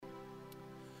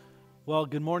Well,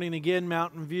 good morning again,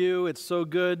 Mountain View. It's so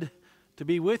good to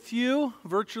be with you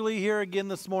virtually here again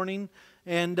this morning.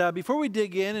 And before we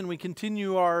dig in and we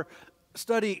continue our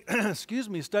study,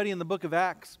 study in the book of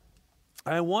Acts,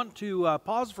 I want to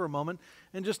pause for a moment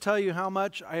and just tell you how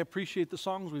much I appreciate the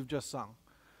songs we've just sung.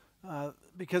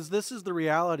 Because this is the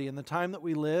reality in the time that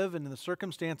we live and in the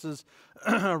circumstances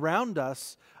around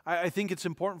us. I think it's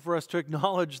important for us to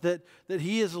acknowledge that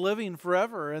He is living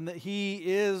forever and that He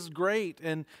is great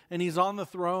and He's on the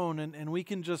throne, and we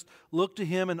can just look to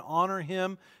Him and honor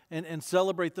Him and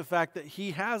celebrate the fact that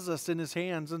He has us in His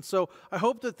hands. And so I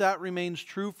hope that remains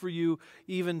true for you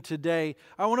even today.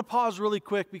 I want to pause really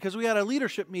quick because we had a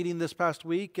leadership meeting this past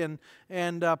week,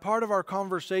 and part of our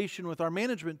conversation with our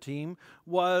management team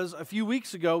was a few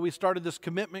weeks ago we started this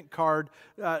commitment card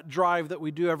drive that we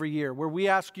do every year, where we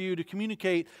ask you to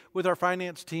communicate with our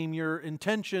finance team your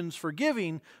intentions for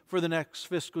giving for the next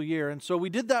fiscal year. And so we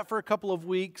did that for a couple of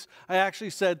weeks. I actually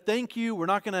said thank you. We're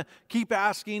not going to keep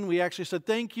asking. We actually said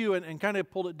thank you and kind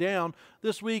of pulled it down.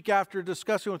 This week, after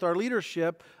discussing with our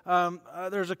leadership,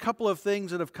 there's a couple of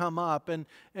things that have come up. And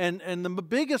the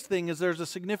biggest thing is there's a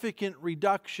significant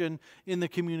reduction in the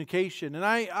communication. And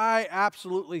I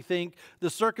absolutely think the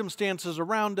circumstances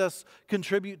around us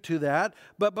contribute to that.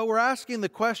 But we're asking the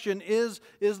question, is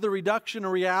the reduction a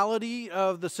reality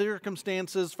of the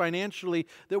circumstances financially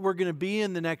that we're going to be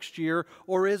in the next year?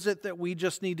 Or is it that we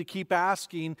just need to keep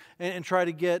asking and try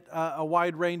to get a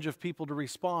wide range of people to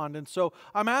respond? And so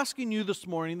I'm asking you this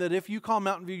morning that if you call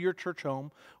Mountain View your church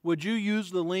home, would you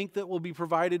use the link that will be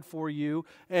provided for you,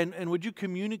 and would you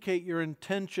communicate your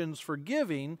intentions for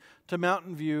giving to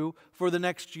Mountain View for the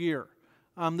next year?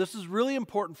 This is really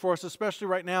important for us, especially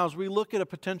right now as we look at a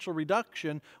potential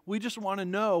reduction. We just want to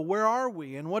know, where are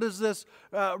we, and what is this?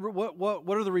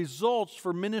 What are the results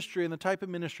for ministry and the type of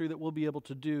ministry that we'll be able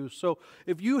to do? So,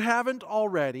 if you haven't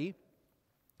already.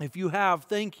 If you have,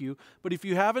 thank you. But if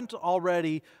you haven't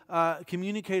already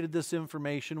communicated this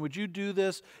information, would you do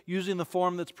this using the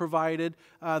form that's provided?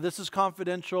 This is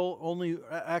confidential. Only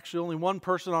one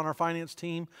person on our finance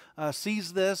team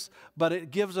sees this, but it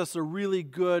gives us a really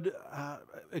good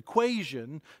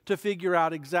equation to figure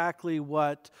out exactly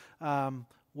what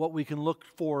we can look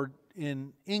for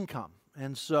in income.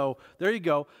 And so, there you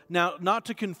go. Now, not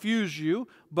to confuse you,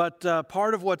 but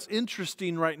part of what's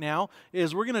interesting right now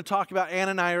is we're going to talk about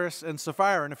Ananias and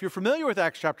Sapphira. And if you're familiar with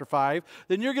Acts chapter 5,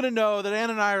 then you're going to know that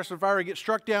Ananias and Sapphira get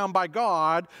struck down by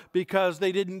God because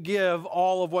they didn't give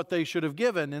all of what they should have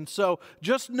given. And so,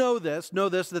 just know this,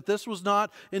 that this was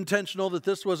not intentional, that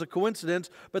this was a coincidence.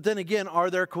 But then again, are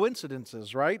there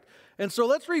coincidences, right? And so,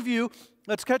 let's review,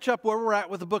 let's catch up where we're at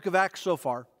with the book of Acts so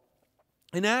far.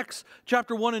 In Acts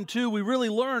chapter 1 and 2, we really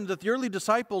learned that the early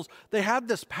disciples, they had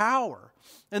this power.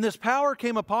 And this power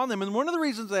came upon them. And one of the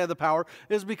reasons they had the power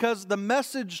is because the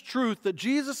message truth that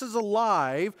Jesus is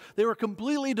alive, they were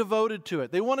completely devoted to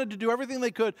it. They wanted to do everything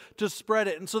they could to spread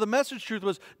it. And so the message truth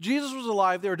was Jesus was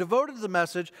alive. They were devoted to the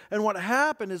message. And what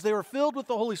happened is they were filled with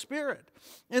the Holy Spirit.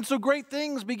 And so great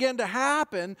things began to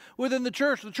happen within the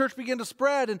church. The church began to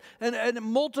spread and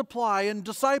multiply, and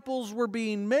disciples were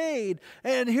being made.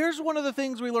 And here's one of the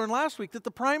things we learned last week, that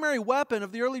the primary weapon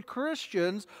of the early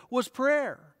Christians was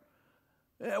prayer.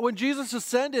 When Jesus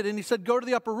ascended and He said, go to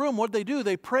the upper room, what did they do?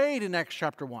 They prayed in Acts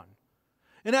chapter 1.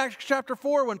 In Acts chapter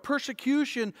 4, when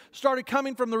persecution started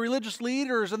coming from the religious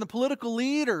leaders and the political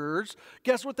leaders,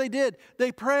 guess what they did?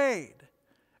 They prayed.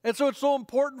 And so it's so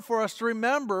important for us to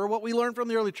remember what we learned from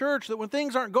the early church, that when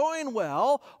things aren't going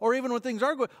well, or even when things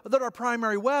are going, that our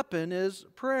primary weapon is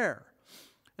prayer.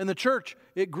 And the church,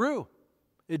 it grew.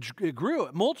 It grew,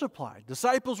 it multiplied.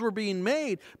 Disciples were being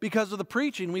made because of the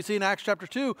preaching. We see in Acts chapter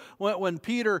 2, when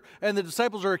Peter and the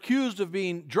disciples are accused of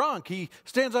being drunk, he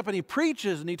stands up and he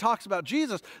preaches and he talks about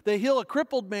Jesus. They heal a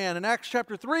crippled man in Acts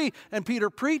chapter 3, and Peter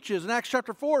preaches. In Acts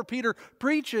chapter 4, Peter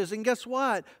preaches, and guess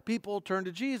what? People turn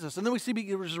to Jesus. And then we see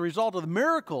as a result of the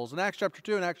miracles in Acts chapter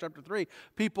 2 and Acts chapter 3,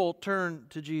 people turn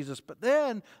to Jesus. But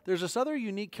then there's this other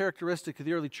unique characteristic of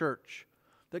the early church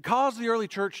that caused the early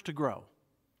church to grow.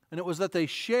 And it was that they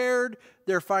shared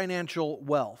their financial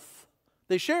wealth.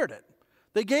 They shared it.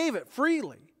 They gave it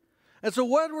freely. And so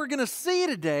what we're going to see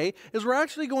today is we're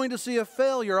actually going to see a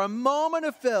failure, a moment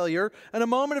of failure and a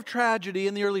moment of tragedy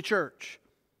in the early church.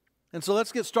 And so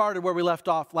let's get started where we left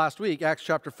off last week. Acts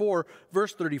chapter 4,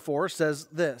 verse 34 says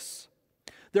this: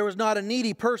 there was not a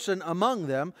needy person among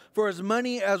them, for as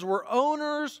many as were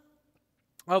owners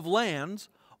of lands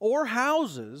or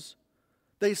houses,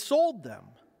 they sold them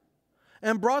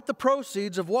and brought the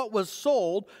proceeds of what was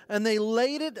sold, and they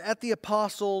laid it at the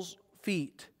apostles'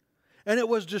 feet. And it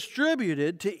was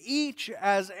distributed to each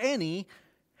as any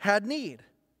had need.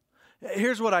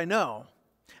 Here's what I know.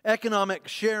 Economic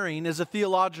sharing is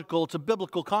it's a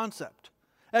biblical concept.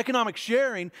 Economic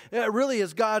sharing really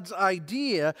is God's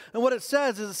idea. And what it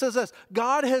says this: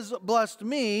 God has blessed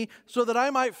me so that I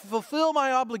might fulfill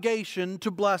my obligation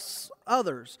to bless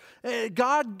others.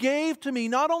 God gave to me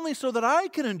not only so that I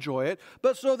can enjoy it,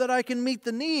 but so that I can meet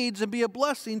the needs and be a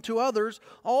blessing to others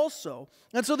also.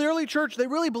 And so the early church, they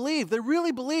really believed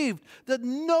that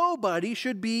nobody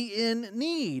should be in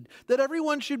need, that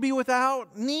everyone should be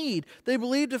without need. They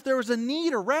believed if there was a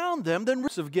need around them, then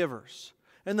of givers.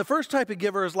 And the first type of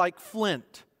giver is like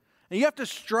flint. And you have to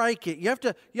strike it. You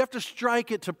have to strike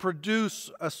it to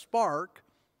produce a spark.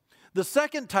 The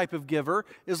second type of giver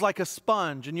is like a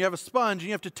sponge. And you have a sponge, and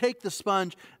you have to take the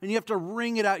sponge, and you have to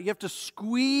wring it out. You have to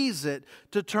squeeze it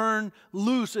to turn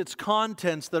loose its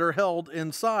contents that are held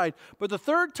inside. But the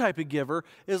third type of giver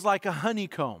is like a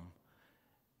honeycomb.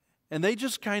 And they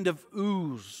just kind of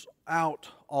ooze out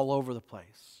all over the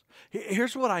place.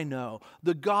 Here's what I know.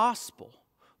 The gospel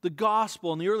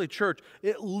in the early church,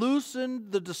 it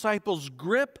loosened the disciples'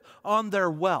 grip on their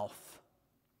wealth,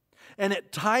 and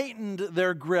it tightened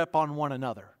their grip on one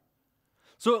another.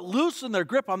 So it loosened their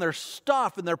grip on their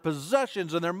stuff and their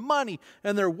possessions and their money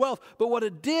and their wealth. But what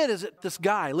it did is this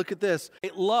guy, look at this.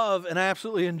 I love and I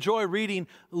absolutely enjoy reading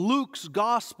Luke's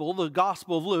gospel, the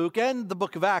Gospel of Luke, and the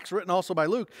book of Acts, written also by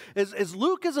Luke.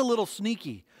 Luke is a little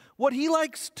sneaky. What he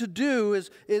likes to do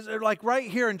is like right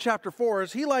here in chapter 4,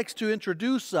 is he likes to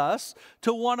introduce us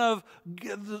to one of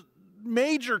the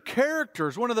major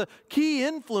characters, one of the key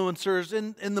influencers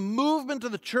in the movement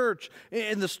of the church,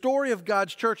 in the story of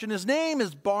God's church, and his name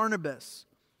is Barnabas,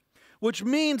 which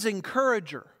means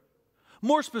encourager.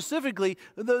 More specifically,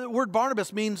 the word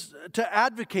Barnabas means to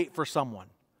advocate for someone.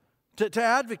 To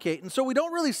advocate. And so we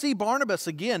don't really see Barnabas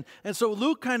again. And so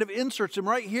Luke kind of inserts him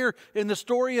right here in the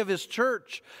story of his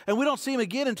church. And we don't see him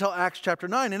again until Acts chapter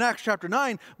 9. In Acts chapter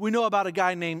 9, we know about a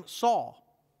guy named Saul.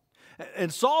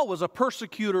 And Saul was a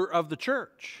persecutor of the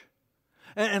church.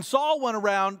 And Saul went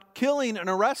around killing and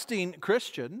arresting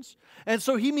Christians. And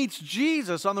so he meets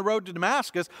Jesus on the road to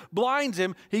Damascus, blinds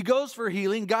him, he goes for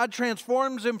healing. God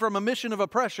transforms him from a mission of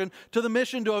oppression to the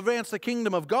mission to advance the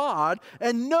kingdom of God.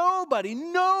 And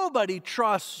nobody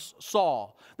trusts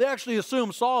Saul. They actually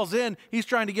assume Saul's he's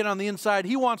trying to get on the inside.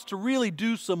 He wants to really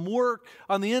do some work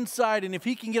on the inside. And if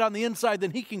he can get on the inside,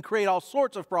 then he can create all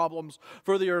sorts of problems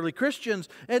for the early Christians.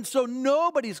 And so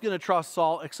nobody's going to trust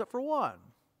Saul except for one.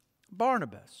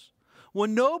 Barnabas.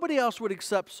 When nobody else would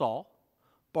accept Saul,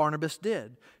 Barnabas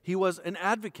did. He was an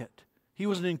advocate. He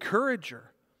was an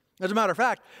encourager. As a matter of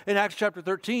fact, in Acts chapter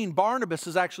 13, Barnabas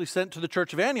is actually sent to the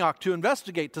church of Antioch to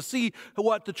investigate, to see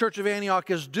what the church of Antioch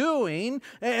is doing.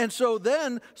 And so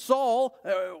then Saul,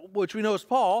 which we know as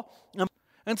Paul,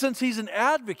 and since he's an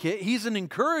advocate, he's an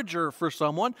encourager for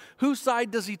someone, whose side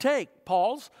does he take?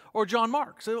 Paul's or John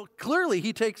Mark's? So clearly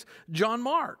he takes John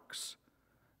Mark's.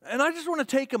 And I just want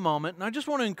to take a moment, and I just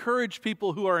want to encourage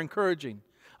people who are encouraging.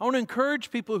 I want to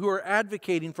encourage people who are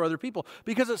advocating for other people.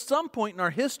 Because at some point in our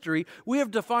history, we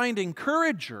have defined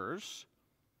encouragers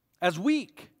as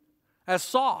weak, as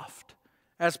soft,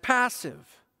 as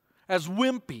passive, as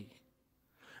wimpy.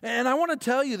 And I want to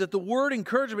tell you that the word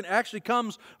encouragement actually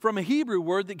comes from a Hebrew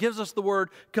word that gives us the word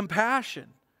compassion.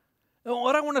 And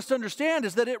what I want us to understand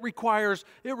is that it requires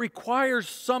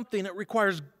something. It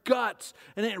requires guts,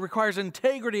 and it requires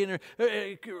integrity, and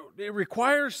it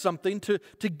requires something to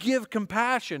give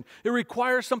compassion. It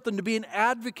requires something to be an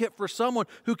advocate for someone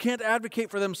who can't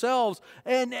advocate for themselves,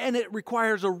 and it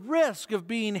requires a risk of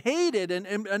being hated and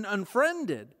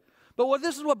unfriended. But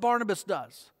this is what Barnabas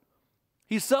does.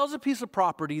 He sells a piece of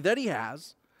property that he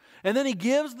has, and then he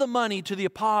gives the money to the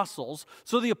apostles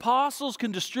so the apostles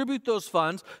can distribute those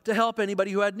funds to help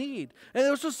anybody who had need. And it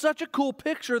was just such a cool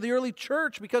picture of the early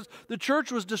church, because the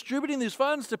church was distributing these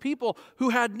funds to people who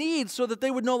had needs so that they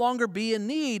would no longer be in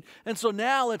need. And so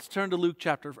now let's turn to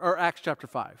Acts chapter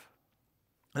 5.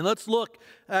 And let's look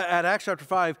at Acts chapter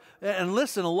 5. And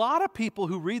listen, a lot of people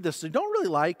who read this, they don't really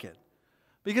like it,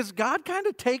 because God kind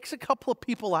of takes a couple of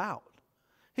people out.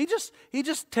 He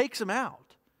just takes them out.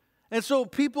 And so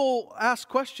people ask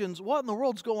questions, what in the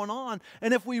world's going on?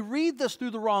 And if we read this through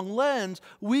the wrong lens,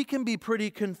 we can be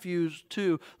pretty confused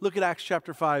too. Look at Acts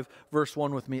chapter 5, verse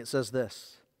 1 with me. It says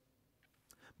this: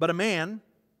 "But a man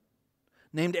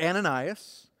named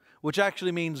Ananias," which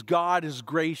actually means God is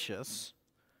gracious,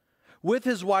 "with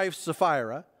his wife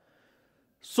Sapphira,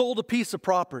 sold a piece of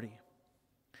property.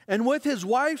 And with his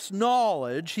wife's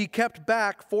knowledge, he kept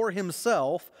back for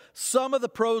himself some of the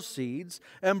proceeds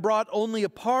and brought only a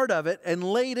part of it and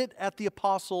laid it at the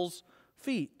apostles'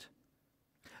 feet.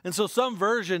 And so some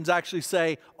versions actually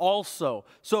say also.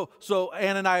 So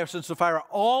Ananias and Sapphira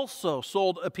also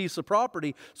sold a piece of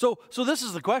property. So this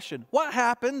is the question. What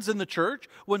happens in the church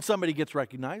when somebody gets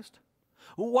recognized?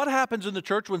 What happens in the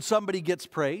church when somebody gets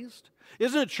praised?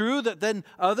 Isn't it true that then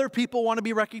other people want to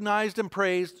be recognized and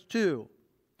praised too?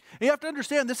 And you have to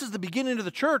understand, this is the beginning of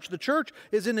the church. The church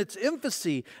is in its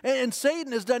infancy. And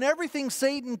Satan has done everything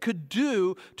Satan could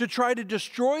do to try to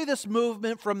destroy this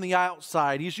movement from the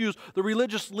outside. He's used the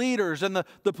religious leaders and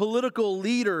the political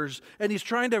leaders, and he's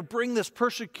trying to bring this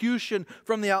persecution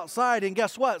from the outside. And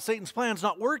guess what? Satan's plan's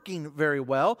not working very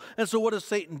well. And so what does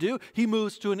Satan do? He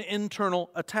moves to an internal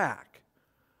attack,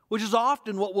 which is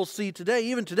often what we'll see today.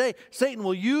 Even today, Satan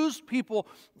will use people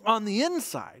on the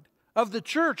inside of the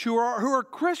church who are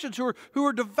Christians, who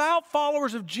are devout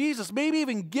followers of Jesus, maybe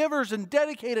even givers and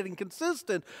dedicated and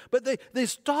consistent, but they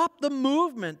stop the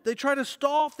movement. They try to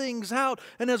stall things out,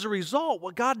 and as a result,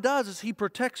 what God does is He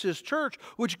protects His church,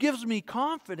 which gives me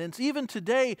confidence even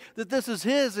today that this is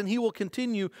His and He will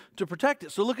continue to protect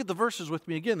it. So look at the verses with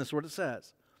me again. This is what it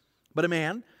says. But a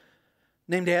man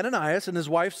named Ananias and his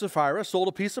wife Sapphira sold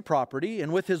a piece of property,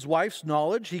 and with his wife's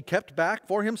knowledge he kept back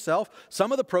for himself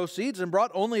some of the proceeds and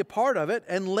brought only a part of it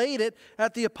and laid it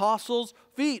at the apostles'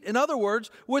 feet. In other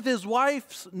words, with his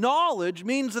wife's knowledge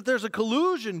means that there's a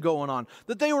collusion going on,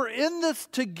 that they were in this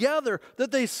together,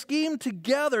 that they schemed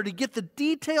together to get the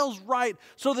details right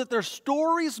so that their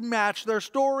stories match, their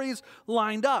stories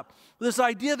lined up. This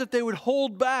idea that they would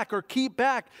hold back or keep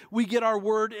back, we get our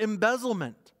word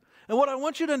embezzlement. And what I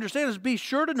want you to understand is be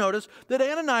sure to notice that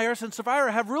Ananias and Sapphira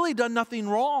have really done nothing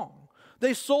wrong.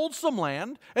 They sold some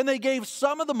land and they gave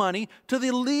some of the money to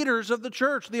the leaders of the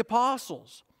church, the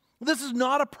apostles. This is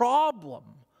not a problem.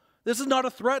 This is not a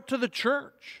threat to the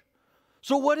church.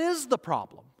 So what is the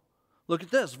problem? Look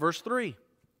at this, verse 3.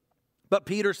 But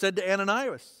Peter said to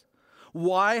Ananias,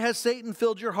 "Why has Satan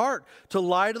filled your heart to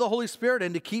lie to the Holy Spirit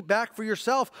and to keep back for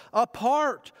yourself a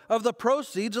part of the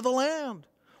proceeds of the land?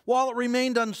 While it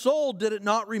remained unsold, did it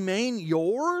not remain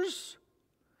yours?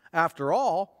 After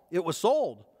all, it was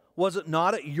sold. Was it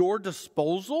not at your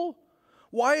disposal?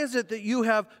 Why is it that you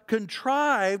have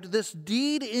contrived this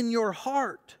deed in your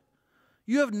heart?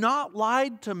 You have not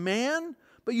lied to man,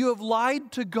 but you have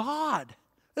lied to God."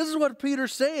 This is what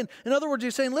Peter's saying. In other words,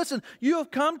 he's saying, listen, you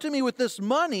have come to me with this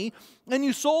money and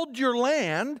you sold your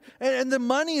land and the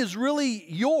money is really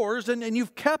yours and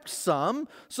you've kept some.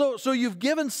 So you've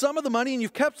given some of the money and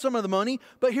you've kept some of the money.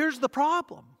 But here's the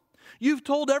problem. You've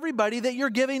told everybody that you're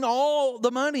giving all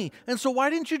the money. And so why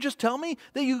didn't you just tell me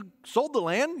that you sold the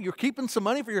land, you're keeping some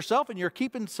money for yourself, and you're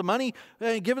keeping some money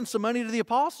and giving some money to the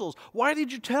apostles? Why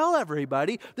did you tell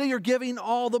everybody that you're giving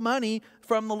all the money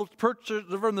from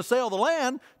the sale of the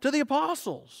land to the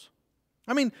apostles?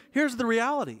 I mean, here's the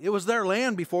reality. It was their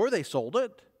land before they sold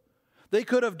it. They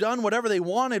could have done whatever they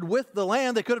wanted with the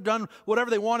land. They could have done whatever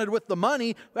they wanted with the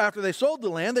money after they sold the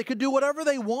land. They could do whatever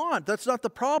they want. That's not the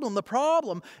problem. The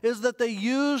problem is that they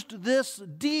used this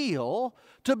deal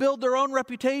to build their own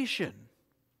reputation,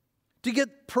 to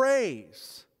get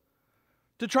praise,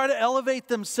 to try to elevate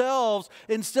themselves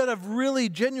instead of really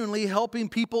genuinely helping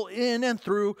people in and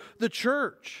through the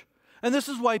church. And this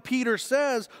is why Peter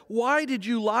says, why did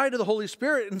you lie to the Holy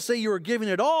Spirit and say you were giving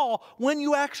it all when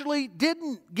you actually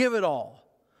didn't give it all?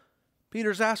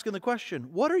 Peter's asking the question,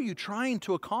 what are you trying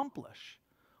to accomplish?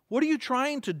 What are you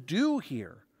trying to do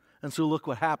here? And so look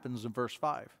what happens in verse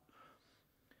 5.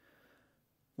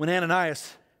 When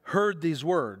Ananias heard these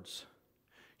words,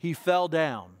 he fell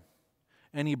down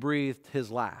and he breathed his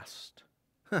last.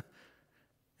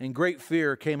 And great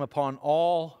fear came upon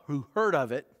all who heard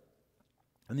of it.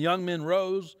 And the young men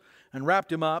rose and wrapped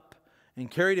him up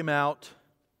and carried him out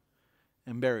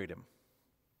and buried him.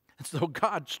 And so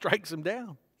God strikes him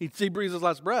down. He breathes his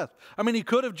last breath. I mean, he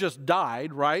could have just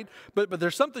died, right? But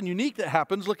there's something unique that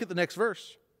happens. Look at the next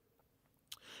verse.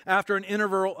 After an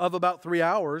interval of about 3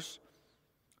 hours,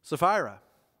 Sapphira,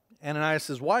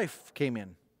 Ananias' wife, came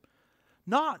in,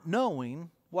 not knowing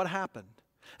what happened.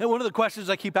 And one of the questions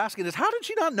I keep asking is, how did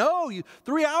she not know?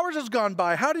 3 hours has gone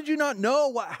by. How did you not know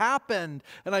what happened?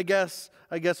 And I guess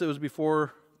it was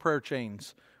before prayer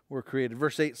chains were created.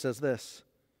 Verse 8 says this,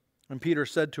 and Peter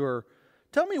said to her,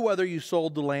 "Tell me whether you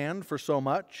sold the land for so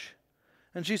much."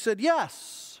 And she said,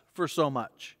 "Yes, for so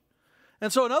much."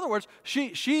 And so in other words,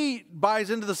 she buys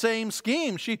into the same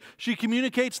scheme. She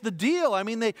communicates the deal. I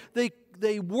mean,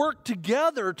 they work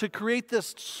together to create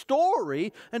this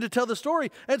story and to tell the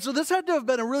story. And so this had to have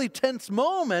been a really tense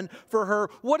moment for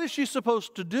her. What is she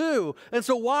supposed to do? And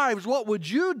so wives, what would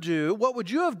you do? What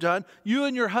would you have done? You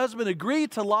and your husband agree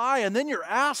to lie and then you're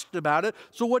asked about it.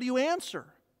 So what do you answer?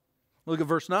 Look at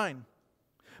verse 9.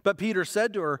 But Peter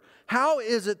said to her, "How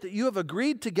is it that you have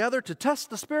agreed together to test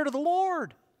the Spirit of the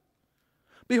Lord?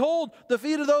 Behold, the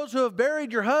feet of those who have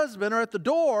buried your husband are at the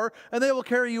door, and they will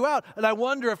carry you out." And I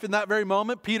wonder if in that very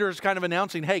moment, Peter's kind of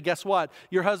announcing, hey, guess what?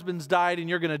 Your husband's died, and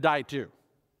you're going to die too.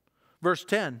 Verse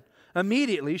 10,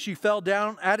 immediately she fell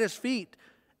down at his feet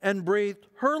and breathed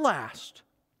her last.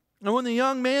 And when the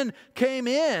young men came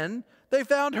in, they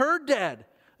found her dead.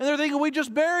 And they're thinking, we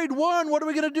just buried one. What are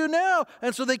we going to do now?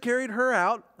 And so they carried her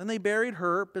out, and they buried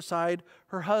her beside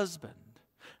her husband.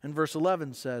 And verse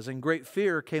 11 says, "And great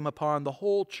fear came upon the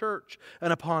whole church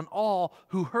and upon all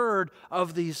who heard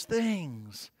of these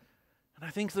things." And I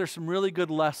think there's some really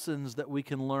good lessons that we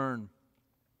can learn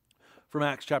from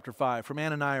Acts chapter 5, from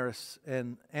Ananias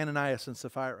and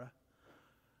Sapphira.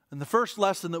 And the first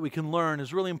lesson that we can learn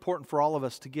is really important for all of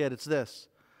us to get. It's this: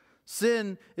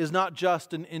 sin is not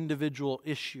just an individual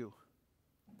issue.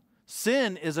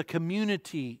 Sin is a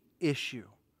community issue.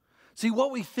 See,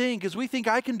 what we think is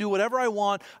I can do whatever I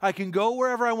want. I can go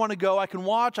wherever I want to go. I can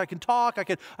watch. I can talk. I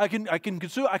can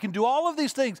consume. I can do all of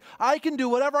these things. I can do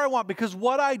whatever I want because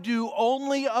what I do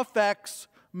only affects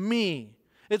me.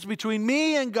 It's between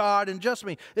me and God and just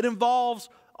me. It involves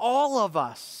all of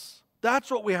us. That's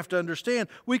what we have to understand.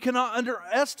 We cannot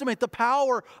underestimate the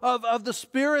power of the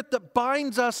Spirit that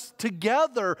binds us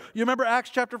together. You remember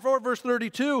Acts chapter 4, verse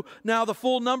 32. Now the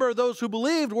full number of those who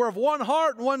believed were of one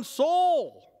heart and one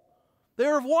soul. They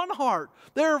were of one heart.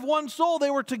 They were of one soul. They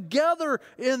were together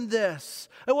in this.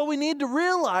 And what we need to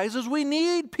realize is we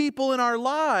need people in our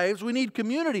lives. We need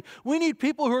community. We need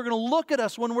people who are going to look at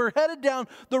us when we're headed down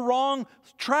the wrong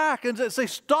track and say,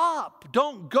 stop,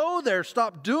 don't go there,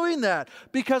 stop doing that.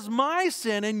 Because my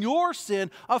sin and your sin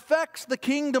affects the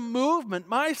kingdom movement.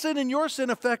 My sin and your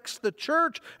sin affects the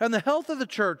church and the health of the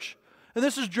church. And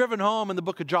this is driven home in the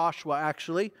book of Joshua,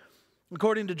 actually.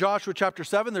 According to Joshua chapter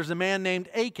 7, there's a man named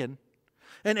Achan.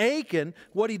 And Achan,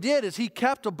 what he did is he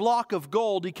kept a block of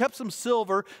gold, he kept some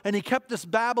silver, and he kept this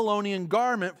Babylonian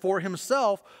garment for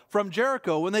himself from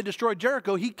Jericho. When they destroyed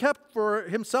Jericho, he kept for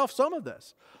himself some of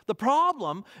this. The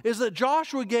problem is that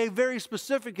Joshua gave very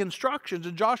specific instructions,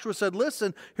 and Joshua said,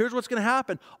 listen, here's what's going to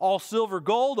happen. All silver,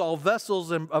 gold, all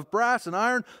vessels of brass and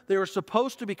iron, they were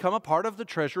supposed to become a part of the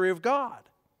treasury of God.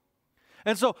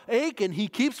 And so Achan, he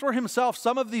keeps for himself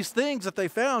some of these things that they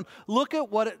found. Look at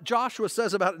what Joshua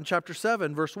says about it in chapter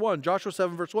 7, verse 1. Joshua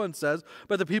 7, verse 1 says,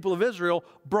 "But the people of Israel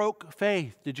broke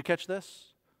faith." Did you catch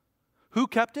this? Who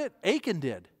kept it? Achan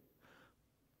did.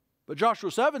 But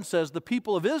Joshua 7 says the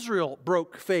people of Israel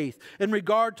broke faith in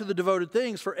regard to the devoted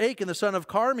things. For Achan, the son of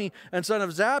Carmi and son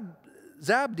of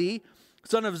Zabdi,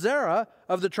 son of Zerah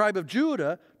of the tribe of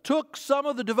Judah, took some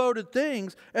of the devoted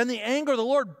things, and the anger of the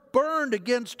Lord burned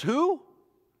against who?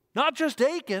 Not just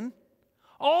Achan,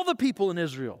 all the people in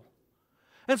Israel.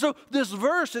 And so this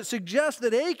verse, it suggests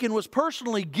that Achan was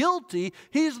personally guilty.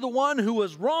 He's the one who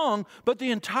was wrong, but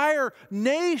the entire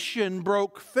nation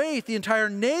broke faith. The entire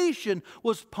nation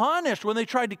was punished when they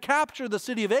tried to capture the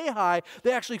city of Ai.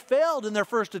 They actually failed in their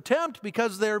first attempt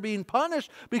because they were being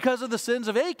punished because of the sins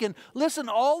of Achan. Listen,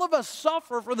 all of us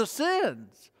suffer for the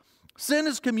sins. Sin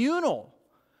is communal.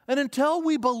 And until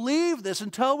we believe this,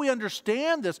 until we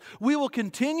understand this, we will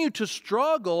continue to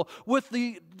struggle with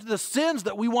the sins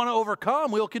that we want to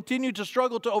overcome. We will continue to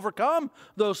struggle to overcome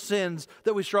those sins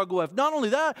that we struggle with. Not only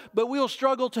that, but we will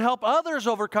struggle to help others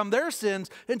overcome their sins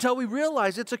until we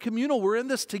realize it's a communal. We're in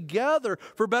this together.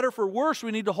 For better, for worse,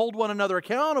 we need to hold one another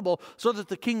accountable so that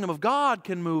the kingdom of God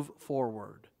can move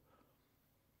forward.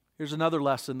 Here's another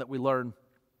lesson that we learn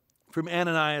from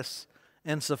Ananias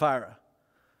and Sapphira.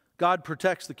 God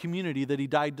protects the community that He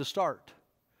died to start.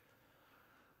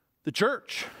 The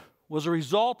church was a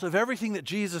result of everything that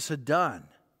Jesus had done.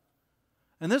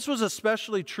 And this was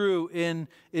especially true in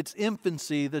its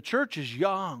infancy. The church is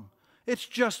young. It's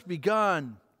just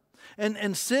begun.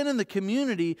 And sin in the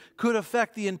community could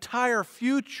affect the entire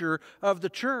future of the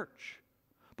church.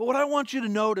 But what I want you to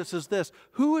notice is this.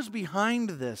 Who is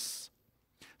behind this?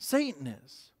 Satan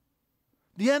is.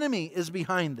 The enemy is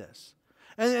behind this.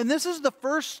 And this is the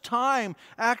first time,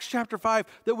 Acts chapter 5,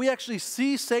 that we actually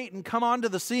see Satan come onto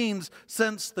the scenes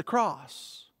since the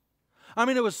cross. I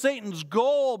mean, it was Satan's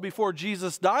goal before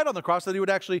Jesus died on the cross that he would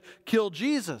actually kill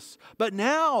Jesus. But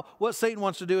now what Satan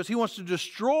wants to do is he wants to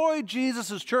destroy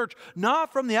Jesus' church,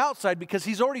 not from the outside because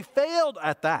he's already failed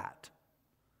at that.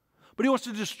 But he wants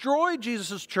to destroy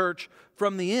Jesus' church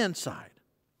from the inside.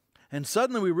 And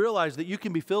suddenly we realize that you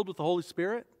can be filled with the Holy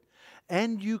Spirit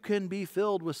and you can be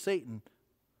filled with Satan.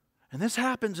 And this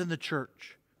happens in the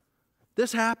church.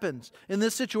 This happens. In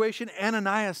this situation,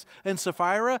 Ananias and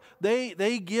Sapphira,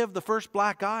 they give the first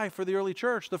black eye for the early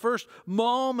church, the first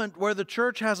moment where the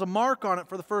church has a mark on it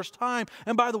for the first time.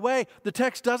 And by the way, the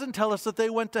text doesn't tell us that they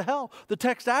went to hell. The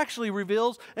text actually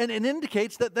reveals and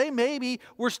indicates that they maybe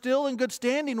were still in good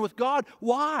standing with God.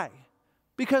 Why?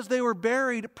 Because they were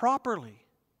buried properly.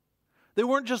 They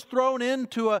weren't just thrown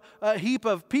into a heap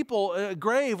of people, a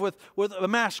grave with a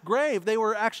mass grave. They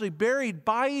were actually buried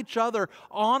by each other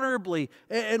honorably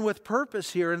and with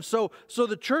purpose here. And so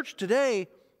the church today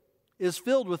is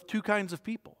filled with two kinds of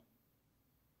people.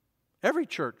 Every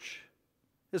church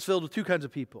is filled with two kinds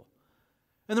of people.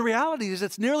 And the reality is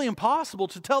it's nearly impossible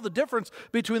to tell the difference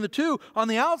between the two. On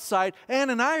the outside,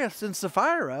 Ananias and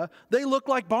Sapphira, they look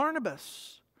like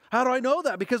Barnabas. How do I know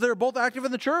that? Because they were both active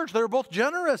in the church. They were both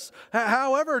generous.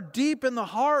 However, deep in the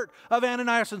heart of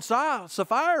Ananias and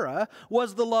Sapphira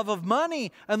was the love of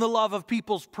money and the love of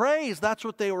people's praise. That's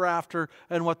what they were after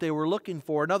and what they were looking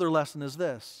for. Another lesson is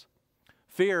this: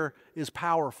 fear is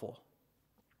powerful.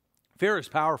 Fear is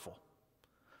powerful.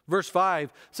 Verse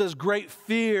 5 says, great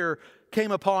fear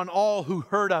came upon all who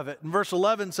heard of it. And verse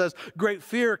 11 says, great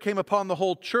fear came upon the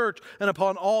whole church and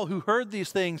upon all who heard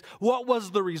these things. What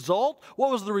was the result? What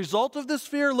was the result of this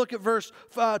fear? Look at verse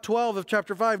 12 of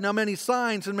chapter 5. Now many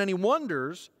signs and many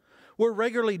wonders were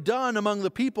regularly done among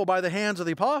the people by the hands of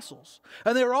the apostles.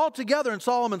 And they were all together in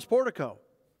Solomon's portico.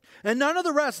 And none of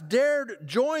the rest dared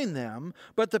join them,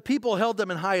 but the people held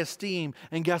them in high esteem.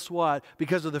 And guess what?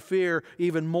 Because of the fear,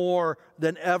 even more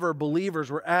than ever, believers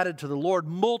were added to the Lord,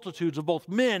 multitudes of both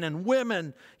men and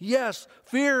women. Yes,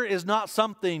 fear is not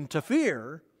something to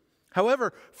fear.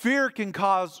 However, fear can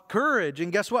cause courage.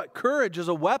 And guess what? Courage is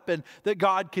a weapon that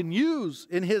God can use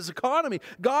in His economy.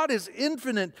 God is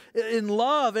infinite in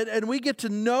love, and we get to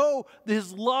know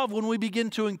His love when we begin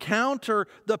to encounter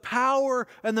the power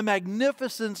and the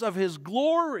magnificence of His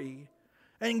glory.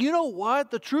 And you know what?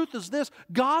 The truth is this: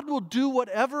 God will do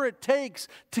whatever it takes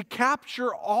to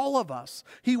capture all of us.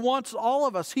 He wants all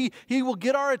of us. He will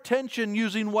get our attention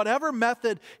using whatever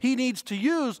method He needs to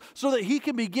use so that He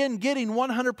can begin getting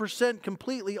 100%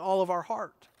 completely all of our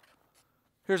heart.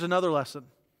 Here's another lesson.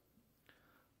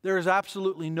 There is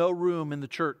absolutely no room in the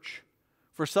church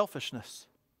for selfishness.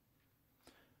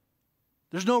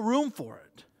 There's no room for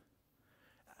it.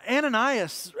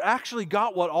 Ananias actually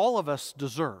got what all of us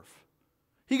deserve.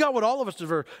 He got what all of us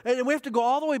deserve. And we have to go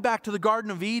all the way back to the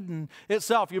Garden of Eden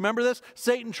itself. You remember this?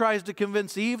 Satan tries to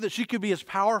convince Eve that she could be as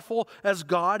powerful as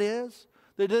God is.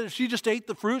 That if she just ate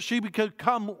the fruit, she could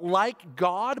become like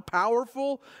God,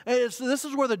 powerful. And this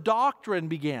is where the doctrine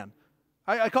began.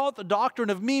 I call it the doctrine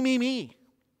of me, me, me.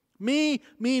 Me,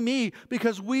 me, me.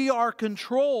 Because we are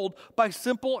controlled by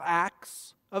simple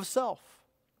acts of self.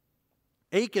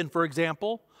 Achan, for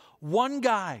example, one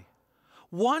guy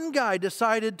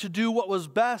decided to do what was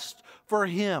best for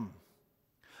him.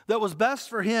 That was best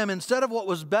for him instead of what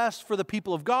was best for the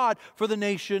people of God, for the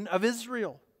nation of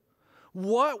Israel.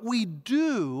 What we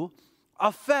do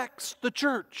affects the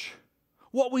church.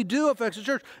 What we do affects the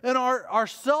church. And our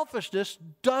selfishness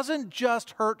doesn't just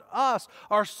hurt us.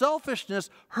 Our selfishness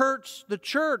hurts the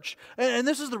church. And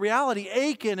this is the reality.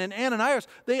 Achan and Ananias,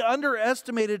 they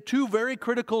underestimated two very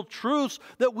critical truths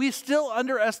that we still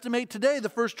underestimate today. The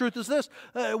first truth is this: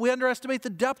 we underestimate the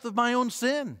depth of my own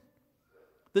sin.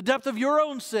 The depth of your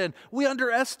own sin. We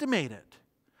underestimate it.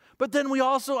 But then we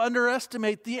also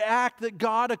underestimate the act that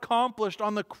God accomplished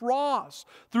on the cross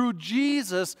through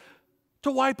Jesus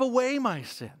to wipe away my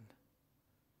sin.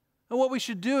 And what we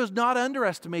should do is not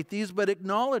underestimate these, but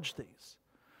acknowledge these.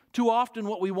 Too often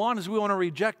what we want is we want to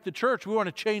reject the church. We want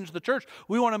to change the church.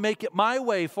 We want to make it my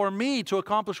way for me to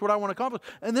accomplish what I want to accomplish.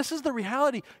 And this is the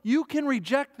reality. You can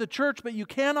reject the church, but you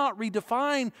cannot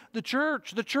redefine the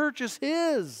church. The church is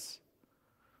His.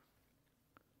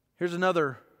 Here's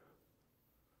another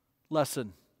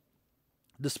lesson.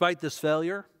 Despite this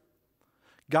failure,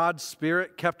 God's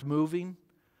Spirit kept moving,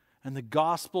 and the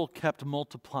gospel kept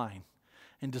multiplying,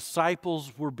 and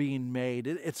disciples were being made.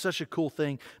 It's such a cool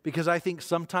thing, because I think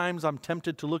sometimes I'm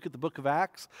tempted to look at the book of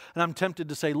Acts, and I'm tempted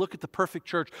to say, look at the perfect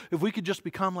church. If we could just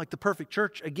become like the perfect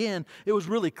church again. It was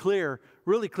really clear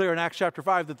in Acts chapter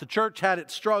 5 that the church had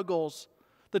its struggles.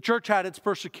 The church had its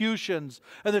persecutions,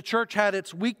 and the church had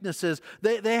its weaknesses.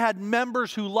 They had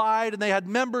members who lied, and they had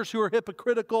members who were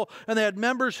hypocritical, and they had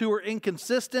members who were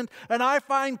inconsistent. And I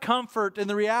find comfort in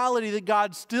the reality that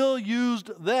God still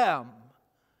used them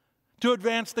to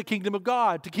advance the kingdom of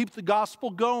God, to keep the gospel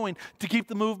going, to keep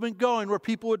the movement going, where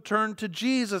people would turn to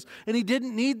Jesus. And He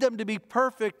didn't need them to be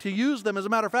perfect to use them. As a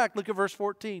matter of fact, look at verse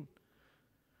 14.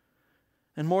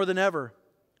 And more than ever,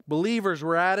 believers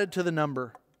were added to the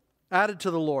number. added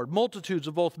to the Lord, multitudes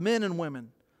of both men and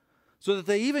women, so that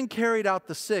they even carried out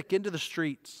the sick into the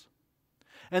streets.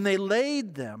 And they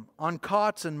laid them on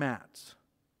cots and mats,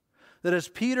 that as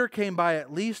Peter came by,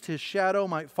 at least his shadow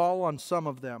might fall on some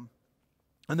of them.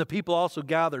 And the people also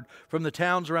gathered from the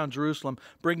towns around Jerusalem,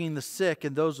 bringing the sick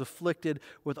and those afflicted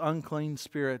with unclean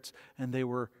spirits, and they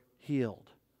were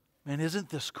healed. Man, isn't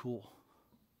this cool?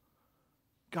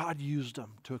 God used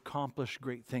them to accomplish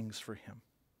great things for Him.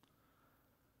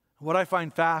 What I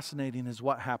find fascinating is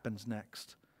what happens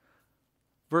next.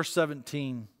 Verse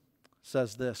 17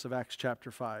 says this of Acts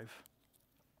chapter 5.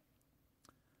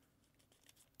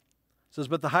 It says,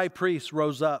 "But the high priest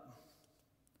rose up,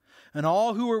 and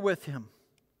all who were with him,"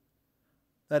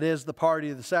 that is, the party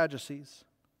of the Sadducees,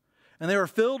 "and they were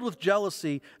filled with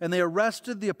jealousy, and they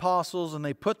arrested the apostles, and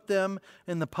they put them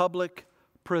in the public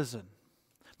prison."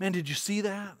 Man, did you see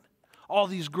that? All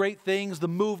these great things, the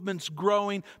movement's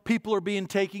growing, people are being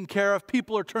taken care of,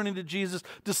 people are turning to Jesus,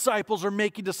 disciples are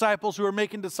making disciples who are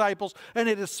making disciples, and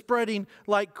it is spreading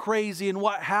like crazy. And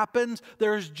what happens?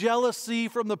 There's jealousy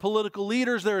from the political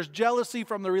leaders, there's jealousy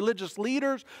from the religious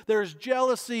leaders, there's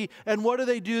jealousy, and what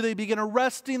do? They begin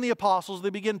arresting the apostles, they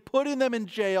begin putting them in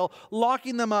jail,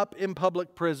 locking them up in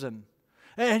public prison.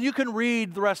 And you can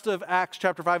read the rest of Acts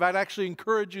chapter 5. I'd actually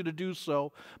encourage you to do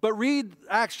so. But read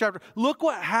Acts chapter. Look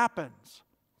what happens.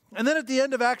 And then at the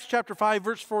end of Acts chapter 5,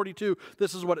 verse 42,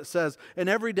 this is what it says. "And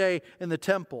every day in the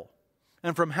temple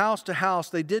and from house to house,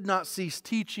 they did not cease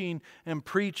teaching and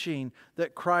preaching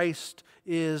that Christ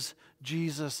is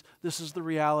Jesus." This is the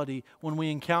reality. When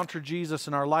we encounter Jesus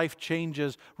and our life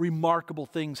changes, remarkable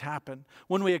things happen.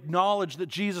 When we acknowledge that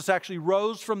Jesus actually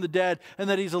rose from the dead and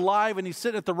that He's alive and He's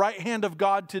sitting at the right hand of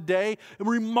God today, and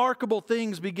remarkable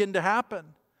things begin to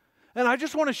happen. And I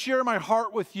just want to share my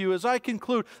heart with you as I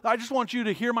conclude. I just want you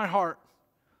to hear my heart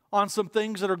on some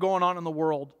things that are going on in the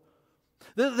world.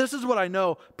 This is what I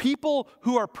know. People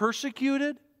who are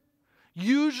persecuted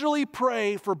usually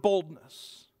pray for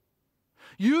boldness.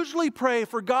 Usually pray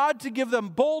for God to give them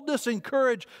boldness and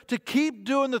courage to keep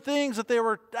doing the things that they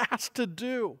were asked to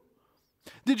do.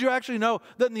 Did you actually know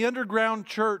that in the underground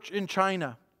church in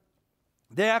China,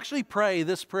 they actually pray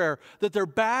this prayer, that their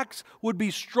backs would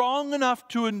be strong enough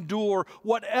to endure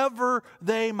whatever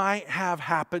they might have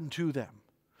happen to them?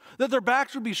 That their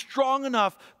backs would be strong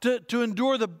enough to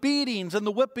endure the beatings and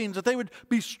the whippings, that they would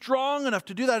be strong enough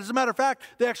to do that. As a matter of fact,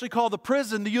 they actually call the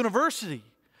prison the university.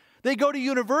 They go to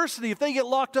university. If they get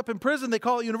locked up in prison, they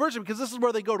call it university because this is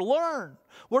where they go to learn.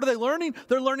 What are they learning?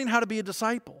 They're learning how to be a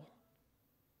disciple.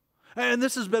 And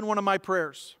this has been one of my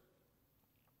prayers.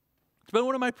 It's been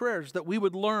one of my prayers that we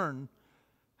would learn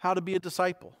how to be a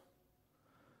disciple.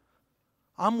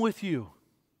 I'm with you.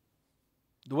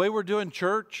 The way we're doing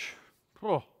church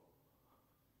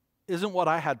isn't what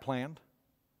I had planned.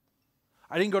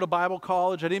 I didn't go to Bible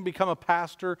college. I didn't become a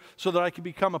pastor so that I could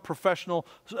become a professional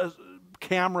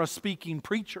camera-speaking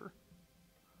preacher.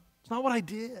 It's not what I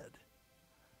did.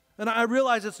 And I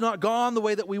realize it's not gone the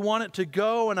way that we want it to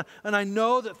go, and I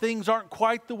know that things aren't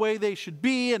quite the way they should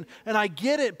be, and I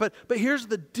get it, but here's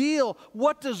the deal.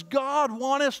 What does God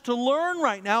want us to learn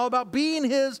right now about being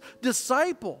His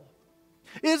disciple?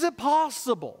 Is it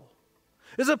possible?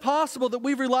 Is it possible that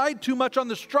we've relied too much on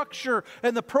the structure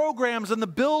and the programs and the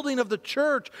building of the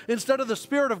church instead of the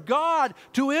Spirit of God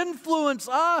to influence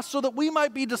us so that we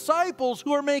might be disciples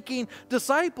who are making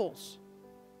disciples?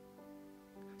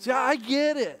 See, I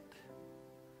get it.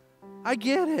 I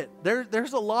get it.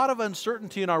 There's a lot of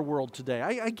uncertainty in our world today.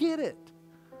 I get it.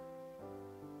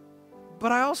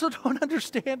 But I also don't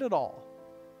understand it all.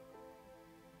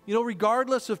 You know,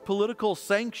 regardless of political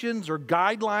sanctions or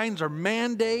guidelines or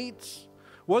mandates,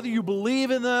 whether you believe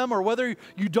in them or whether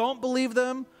you don't believe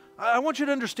them, I want you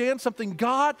to understand something.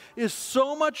 God is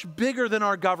so much bigger than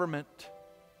our government.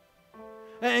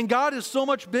 And God is so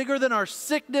much bigger than our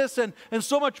sickness and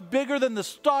so much bigger than the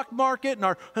stock market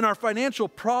and our financial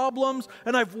problems.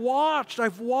 And I've watched,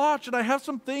 and I have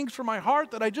some things from my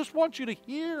heart that I just want you to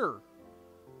hear.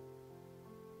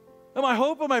 And my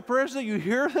hope and my prayer is that you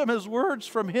hear them as words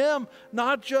from Him,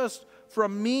 not just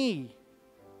from me.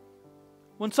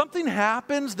 When something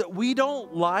happens that we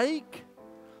don't like,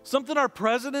 something our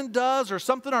president does or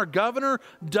something our governor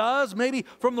does, maybe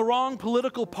from the wrong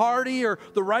political party or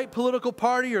the right political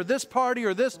party or this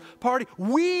party,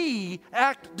 we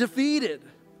act defeated.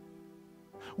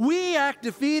 We act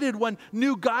defeated when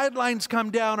new guidelines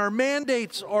come down or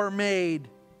mandates are made.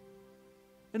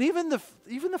 And even the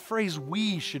phrase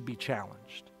 "we" should be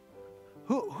challenged.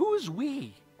 Who is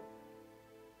we?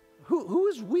 Who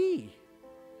is we?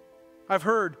 I've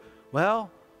heard,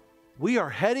 well, we are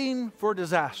heading for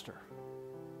disaster.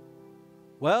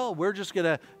 well, we're just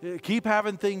going to keep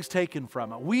having things taken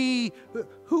from it. We,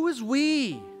 who is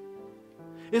we?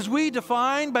 Is we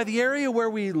defined by the area where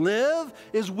we live?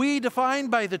 Is we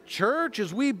defined by the church?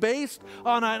 Is we based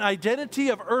on an identity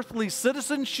of earthly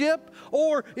citizenship?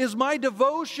 Or is my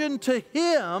devotion to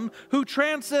Him who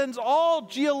transcends all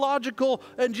geological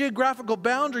and geographical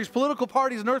boundaries, political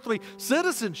parties, and earthly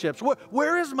citizenships?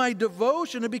 Where is my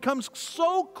devotion? It becomes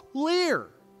so clear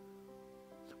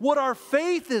what our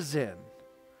faith is in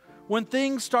when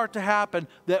things start to happen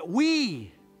that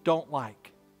we don't like.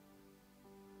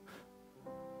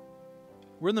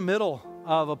 We're in the middle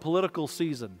of a political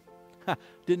season.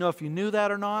 Didn't know if you knew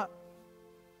that or not.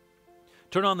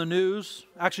 Turn on the news.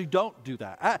 Actually, don't do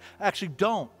that. Actually,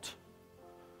 don't.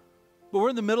 But we're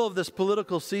in the middle of this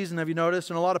political season, have you noticed?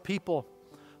 And a lot of people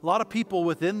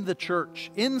within the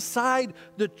church, inside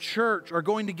the church, are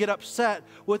going to get upset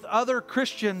with other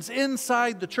Christians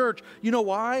inside the church. You know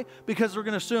why? Because they're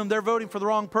going to assume they're voting for the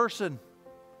wrong person.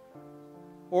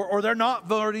 Or they're not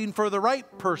voting for the right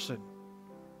person.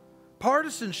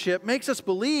 Partisanship makes us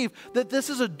believe that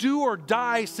this is a do or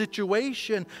die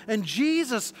situation. And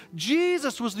Jesus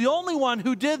was the only one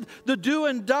who did the do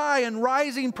and die and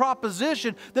rising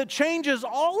proposition that changes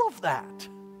all of that.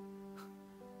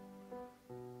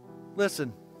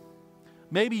 Listen,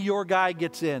 maybe your guy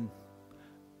gets in.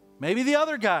 Maybe the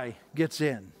other guy gets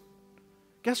in.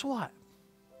 Guess what?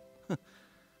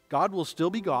 God will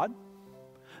still be God.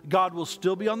 God will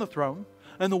still be on the throne.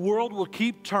 And the world will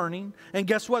keep turning. And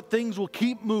guess what? Things will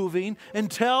keep moving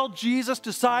until Jesus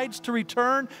decides to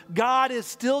return. God is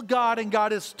still God, and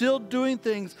God is still doing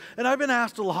things. And I've been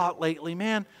asked a lot lately,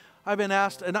 man. I've been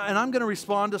asked, and I'm going to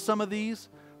respond to some of these,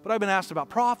 but I've been asked about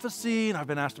prophecy, and I've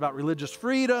been asked about religious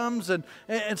freedoms, and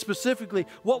specifically,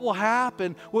 what will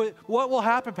happen? What will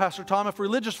happen, Pastor Tom, if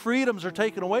religious freedoms are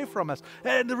taken away from us?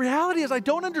 And the reality is, I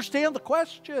don't understand the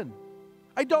question.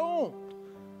 I don't.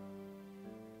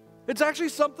 It's actually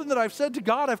something that I've said to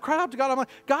God. I've cried out to God. I'm like,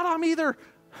 God, I'm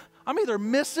either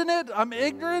missing it, I'm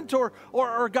ignorant,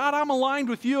 or God, I'm aligned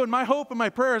with you. And my hope and my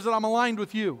prayer is that I'm aligned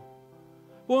with you.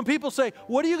 Well, when people say,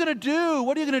 what are you going to do?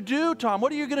 What are you going to do, Tom?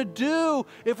 What are you going to do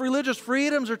if religious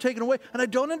freedoms are taken away? And I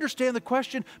don't understand the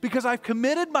question because I've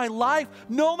committed my life,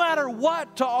 no matter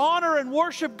what, to honor and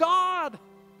worship God.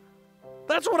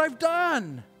 That's what I've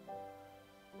done.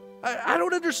 I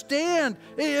don't understand.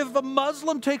 If a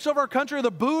Muslim takes over our country or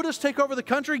the Buddhists take over the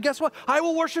country, guess what? I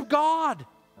will worship God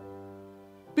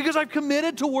because I've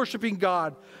committed to worshiping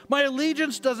God. My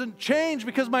allegiance doesn't change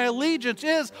because my allegiance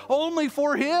is only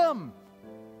for Him.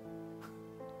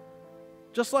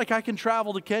 Just like I can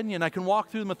travel to Kenya and I can walk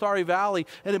through the Mathare Valley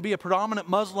and it be a predominant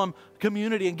Muslim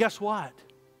community, and guess what?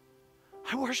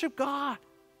 I worship God.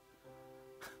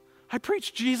 I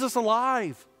preach Jesus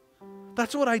alive.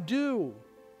 That's what I do.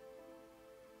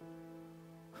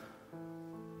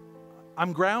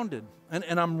 I'm grounded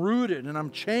and I'm rooted and I'm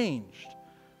changed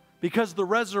because the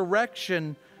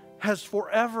resurrection has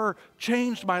forever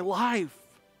changed my life.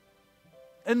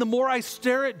 And the more I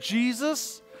stare at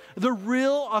Jesus, the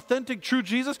real, authentic, true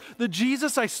Jesus, the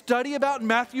Jesus I study about in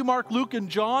Matthew, Mark, Luke, and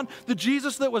John, the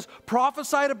Jesus that was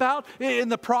prophesied about in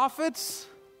the prophets,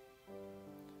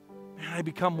 man, I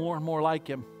become more and more like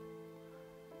Him.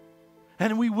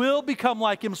 And we will become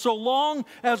like Him so long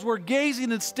as we're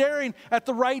gazing and staring at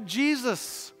the right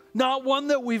Jesus, not one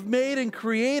that we've made and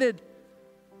created.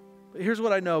 But here's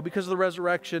what I know. Because of the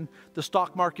resurrection, the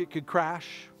stock market could crash.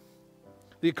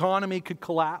 The economy could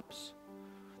collapse.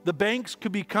 The banks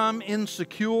could become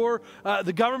insecure.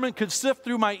 The government could sift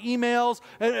through my emails.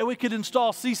 And we could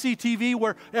install CCTV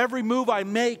where every move I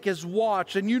make is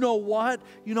watched. And you know what?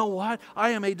 You know what? I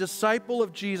am a disciple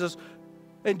of Jesus.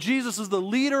 And Jesus is the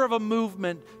leader of a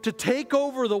movement to take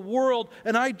over the world.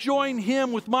 And I join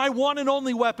Him with my one and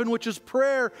only weapon, which is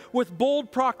prayer, with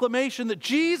bold proclamation that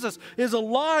Jesus is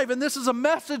alive. And this is a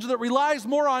message that relies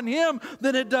more on Him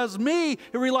than it does me.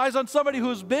 It relies on somebody who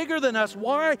is bigger than us.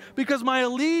 Why? Because my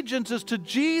allegiance is to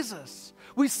Jesus.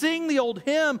 We sing the old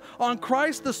hymn, "On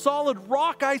Christ the solid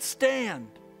rock I stand."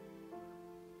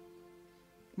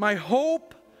 My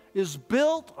hope is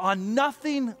built on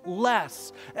nothing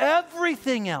less.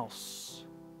 Everything else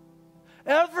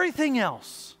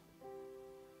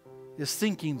is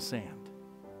sinking sand.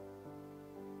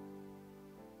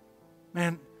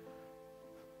 Man,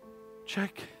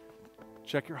 check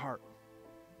your heart.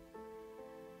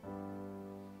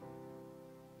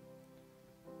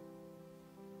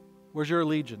 Where's your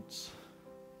allegiance?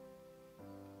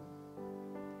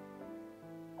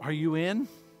 Are you in?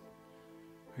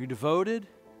 Are you devoted?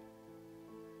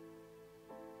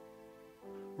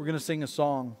 We're going to sing a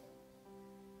song.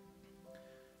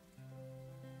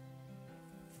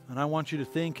 And I want you to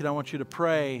think and I want you to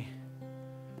pray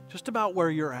just about where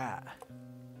you're at.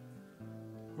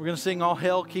 We're going to sing All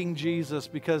Hail King Jesus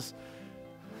because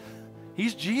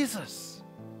He's Jesus.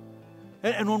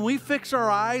 And when we fix our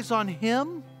eyes on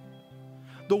Him,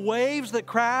 the waves that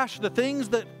crash, the things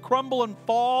that crumble and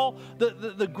fall,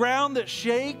 the ground that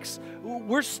shakes,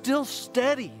 we're still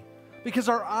steady because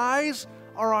our eyes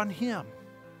are on Him.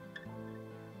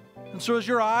 And so is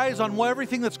your eyes on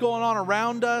everything that's going on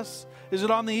around us? Is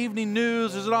it on the evening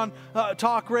news? Is it on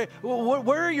talk radio?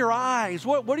 Where are your eyes?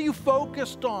 What are you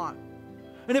focused on?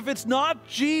 And if it's not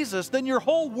Jesus, then your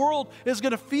whole world is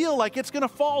going to feel like it's going to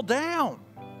fall down.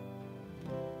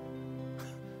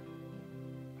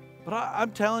 But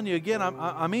I'm telling you again,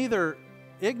 I'm either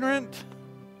ignorant,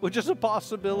 which is a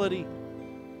possibility,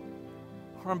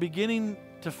 or I'm beginning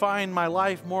to find my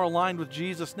life more aligned with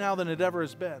Jesus now than it ever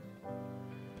has been.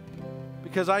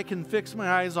 Because I can fix my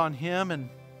eyes on Him and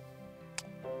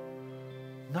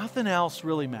nothing else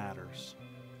really matters.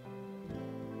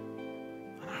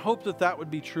 And I hope that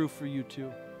would be true for you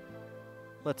too.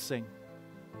 Let's sing.